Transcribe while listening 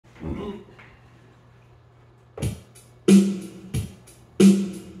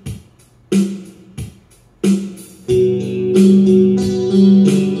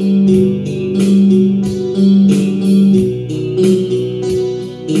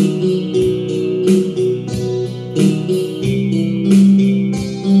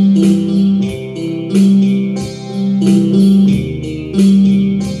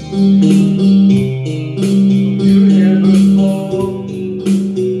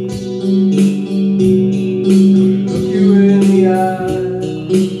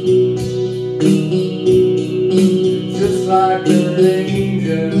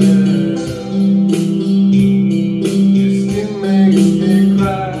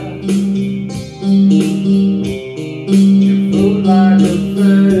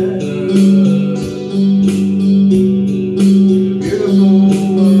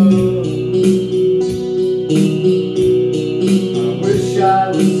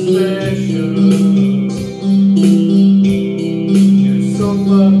special. You're so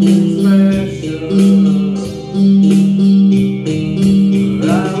fucking special. But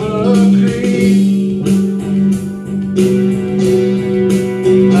I'm a creep.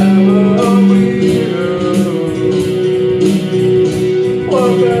 I'm a weirdo. What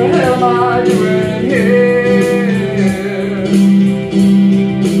the hell am I doing here?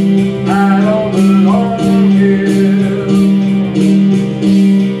 I don't belong here.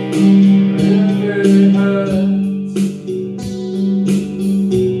 It really hurts.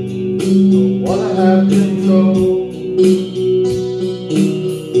 Don't wanna have control.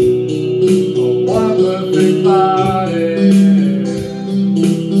 Don't want a perfect body.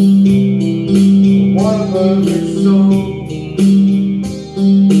 Don't want a perfect soul.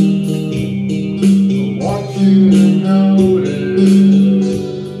 Don't want you to notice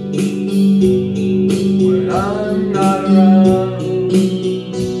when I'm not around.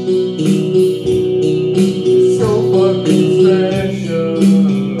 You're so fucking special.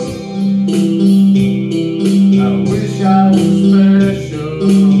 I wish I was special,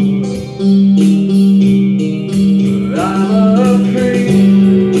 but I'm a creep.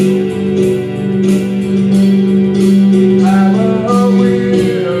 I'm a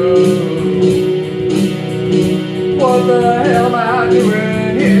weirdo. What the hell am I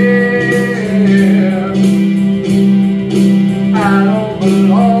doing here? I don't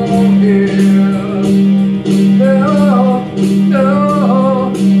belong here. No,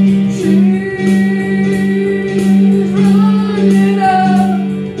 no. She's running up.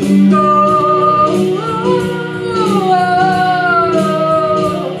 No.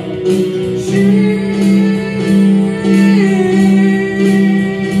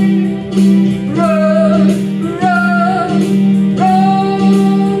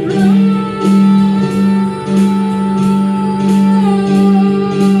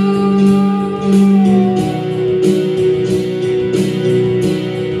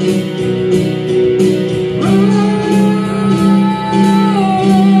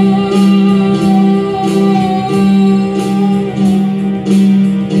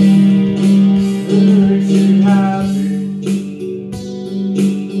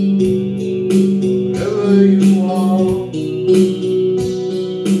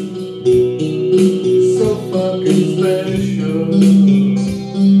 Special.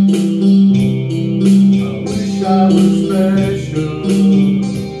 I wish I was special,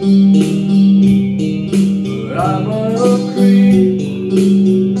 but I'm a creep.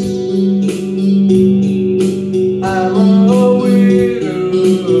 I'm a weirdo.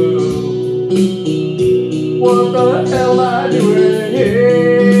 What the hell am I doing?